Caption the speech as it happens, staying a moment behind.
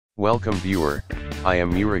Welcome viewer, I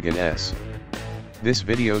am Murugan S. This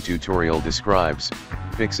video tutorial describes,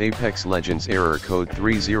 fix Apex Legends error code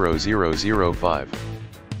 30005.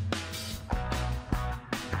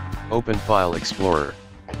 Open File Explorer.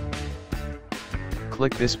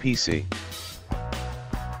 Click this PC.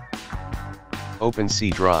 Open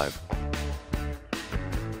C drive.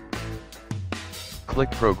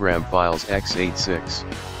 Click Program Files x86.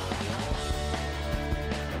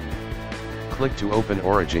 Click to open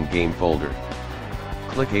Origin Game folder.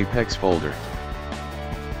 Click Apex folder.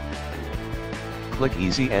 Click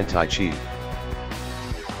Easy Anti-Cheat.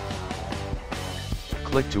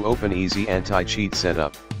 Click to open Easy Anti-Cheat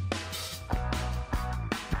Setup.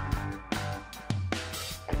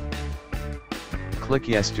 Click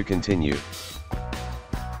Yes to continue.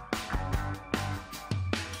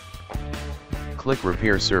 Click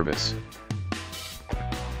Repair Service.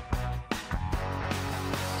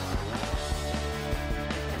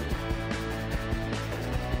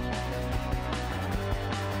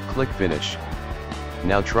 Click Finish.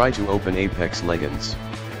 Now try to open Apex Legends.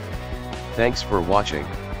 Thanks for watching.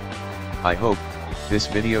 I hope this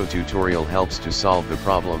video tutorial helps to solve the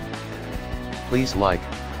problem. Please like,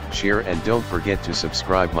 share and don't forget to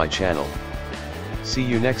subscribe my channel. See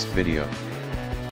you next video.